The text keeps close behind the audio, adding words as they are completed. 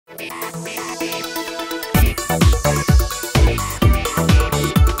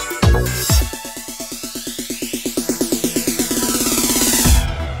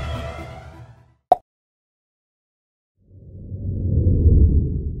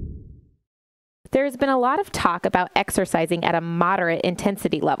There has been a lot of talk about exercising at a moderate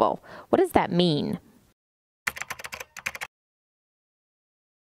intensity level. What does that mean?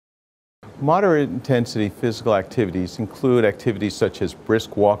 Moderate intensity physical activities include activities such as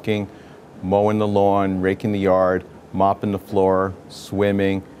brisk walking, mowing the lawn, raking the yard, mopping the floor,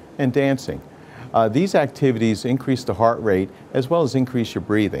 swimming, and dancing. These activities increase the heart rate as well as increase your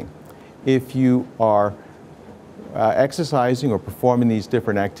breathing. If you are exercising or performing these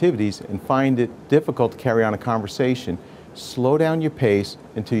different activities and find it difficult to carry on a conversation, slow down your pace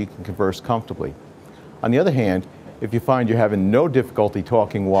until you can converse comfortably. On the other hand, if you find you're having no difficulty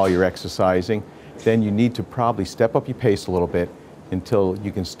talking while you're exercising, then you need to probably step up your pace a little bit until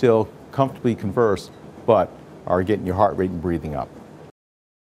you can still comfortably converse, but are getting your heart rate and breathing up.